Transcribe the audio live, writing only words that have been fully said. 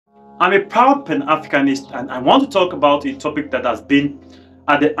I'm a proud Pan-Africanist, and I want to talk about a topic that has been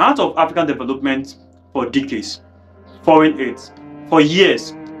at the heart of African development for decades: foreign aid. For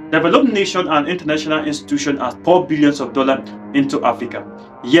years, developed nations and international institutions have poured billions of dollars into Africa.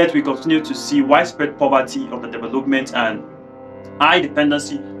 Yet we continue to see widespread poverty, underdevelopment, and high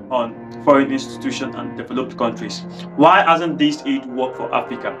dependency on foreign institutions and developed countries. Why hasn't this aid worked for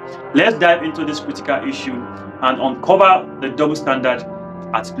Africa? Let's dive into this critical issue and uncover the double standard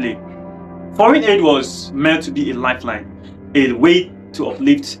at play. Foreign aid was meant to be a lifeline, a way to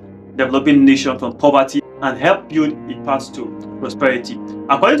uplift developing nations from poverty and help build a path to prosperity.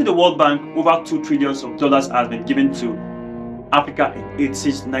 According to the World Bank, over $2 trillion has been given to Africa in aid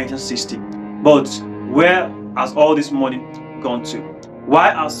since 1960. But where has all this money gone to?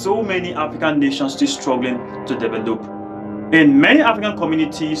 Why are so many African nations still struggling to develop? In many African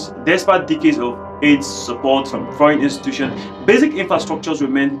communities, despite decades of aid support from foreign institutions, basic infrastructures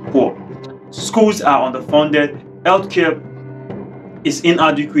remain poor. Schools are underfunded, healthcare is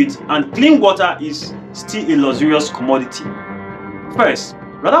inadequate, and clean water is still a luxurious commodity. First,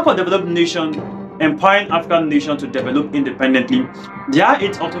 rather for developed nations empowering African nations to develop independently, their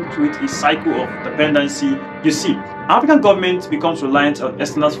aid often creates a cycle of dependency. You see, African government becomes reliant on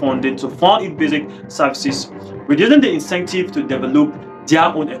external funding to fund its basic services, reducing the incentive to develop their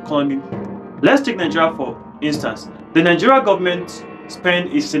own economy. Let's take Nigeria for instance. The Nigeria government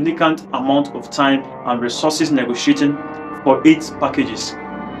spent a significant amount of time and resources negotiating for aid packages.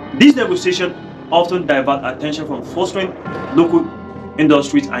 These negotiations often divert attention from fostering local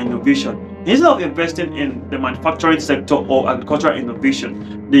industries and innovation. Instead of investing in the manufacturing sector or agricultural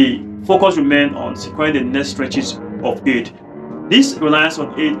innovation, the focus remains on securing the next stretches of aid. This reliance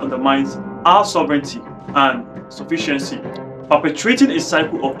on aid undermines our sovereignty and sufficiency, perpetuating a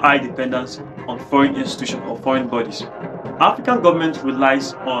cycle of high dependence on foreign institutions or foreign bodies. African government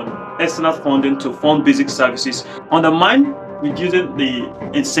relies on external funding to fund basic services, undermine reducing the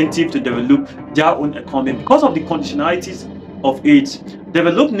incentive to develop their own economy because of the conditionalities of aid.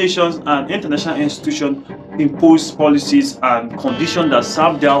 Developed nations and international institutions impose policies and conditions that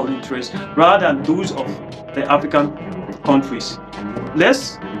serve their own interests rather than those of the African countries.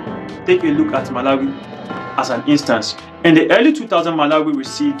 Let's take a look at Malawi as an instance. In the early 2000s, Malawi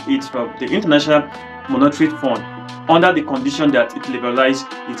received aid from the International Monetary Fund under the condition that it liberalized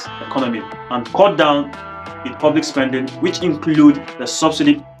its economy and cut down its public spending, which include the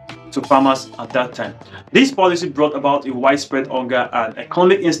subsidy to farmers at that time. This policy brought about a widespread hunger and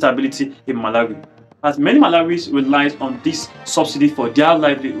economic instability in Malawi, as many Malawis relied on this subsidy for their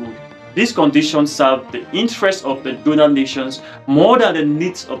livelihood. These conditions served the interests of the donor nations more than the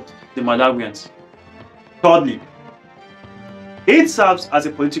needs of the Malawians. Thirdly, aid serves as a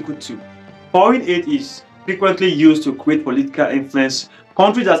political tool. Foreign aid is frequently used to create political influence.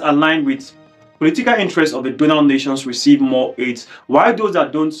 Countries that align with political interests of the donor nations receive more aid, while those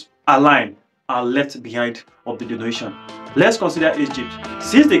that don't align are left behind of the donation. Let's consider Egypt.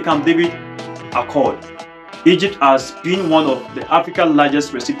 Since the Camp David Accord, Egypt has been one of the Africa's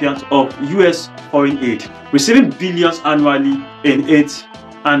largest recipients of US foreign aid, receiving billions annually in aid.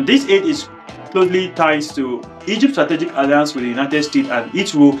 And this aid is closely tied to Egypt's strategic alliance with the United States and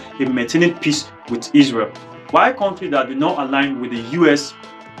its role in maintaining peace with Israel. While countries that do not align with the US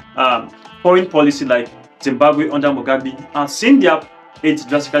foreign policy, like Zimbabwe under Mugabe, have seen their aid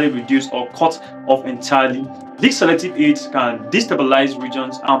drastically reduced or cut off entirely. This selective aid can destabilize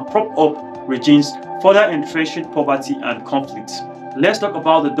regions and prop up regimes, further entrenching poverty and conflict. Let's talk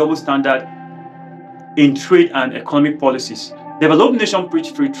about the double standard in trade and economic policies. Developed nations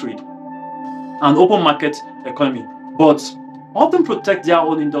preach free trade and open market economy, but often protect their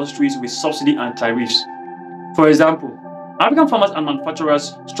own industries with subsidy and tariffs. For example, African farmers and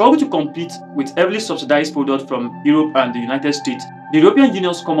manufacturers struggle to compete with heavily subsidized products from Europe and the United States. The European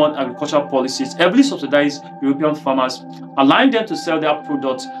Union's common agricultural policies heavily subsidize European farmers, allowing them to sell their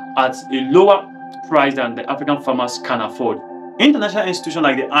products at a lower price than the African farmers can afford. International institutions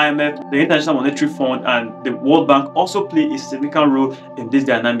like the IMF, the International Monetary Fund, and the World Bank also play a significant role in this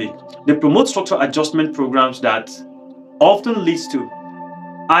dynamic. They promote structural adjustment programs that often leads to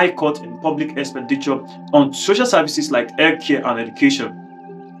high cuts in public expenditure on social services like healthcare and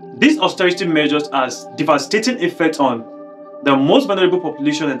education. These austerity measures has devastating effects on the most vulnerable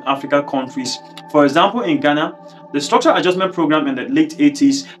population in African countries. For example, in Ghana, the structural adjustment program in the late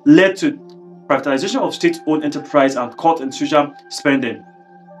 80s led to privatization of state-owned enterprise and cut in social spending,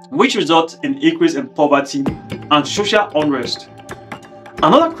 which results in increase in poverty and social unrest.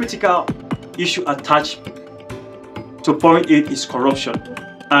 Another critical issue attached to foreign aid is corruption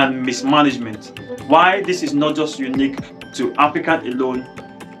and mismanagement. Why this is not just unique to Africa alone,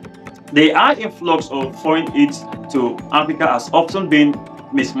 The high influx of foreign aid to Africa has often been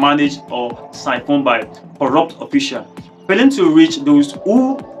mismanaged or siphoned by corrupt officials, failing to reach those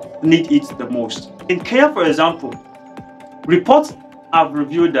who need it the most. In Kenya, for example, reports have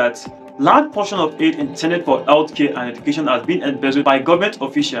revealed that large portion of aid intended for healthcare and education has been embezzled by government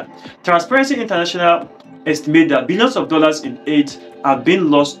officials. Transparency International estimates that billions of dollars in aid have been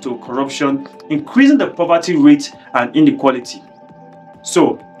lost to corruption, increasing the poverty rate and inequality.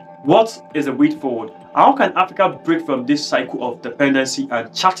 So, what is the way forward? How can Africa break from this cycle of dependency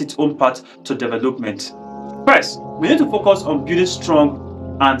and chart its own path to development? First, we need to focus on building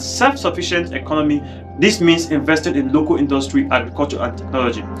strong and self-sufficient economy. This means investing in local industry, agriculture, and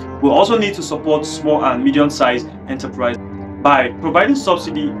technology. We also need to support small and medium-sized enterprises by providing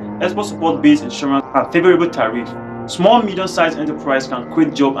subsidy, export support-based insurance, and favorable tariffs. Small, medium-sized enterprise can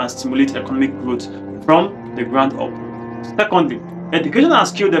create jobs and stimulate economic growth from the ground up. Secondly, education and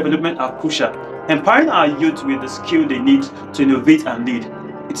skill development are crucial. Empowering our youth with the skill they need to innovate and lead.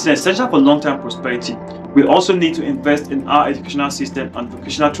 It is essential for long-term prosperity. We also need to invest in our educational system and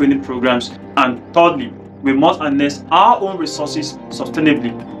vocational training programs. And thirdly, we must harness our own resources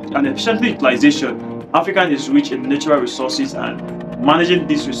sustainably and efficiently. Utilization. Africa is rich in natural resources, and managing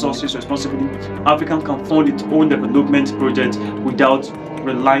these resources responsibly, Africa can fund its own development projects without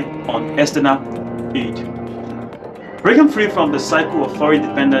relying on external aid. Breaking free from the cycle of foreign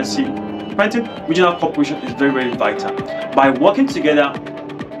dependency, strengthening regional cooperation is very vital. By working together,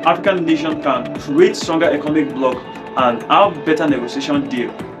 African nations can create stronger economic bloc and have better negotiation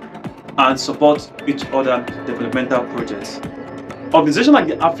deal and support each other developmental projects. Organizations like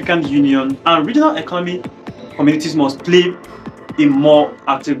the African Union and regional economic communities must play a more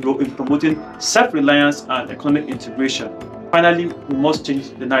active role in promoting self-reliance and economic integration. Finally, we must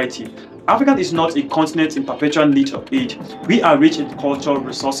change the narrative. Africa is not a continent in perpetual need of aid. We are rich in culture,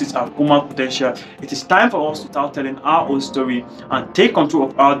 resources, and human potential. It is time for us to start telling our own story and take control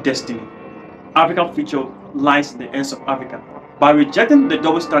of our destiny. African future lies in the hands of Africa. By rejecting the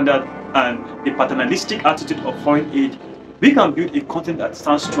double standard and the paternalistic attitude of foreign aid, we can build a continent that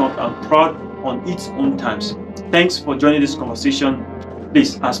stands strong and proud on its own terms. Thanks for joining this conversation.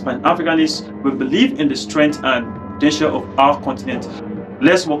 Please, as Pan-Africanists, we believe in the strength and potential of our continent.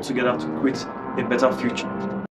 Let's work together to create a better future.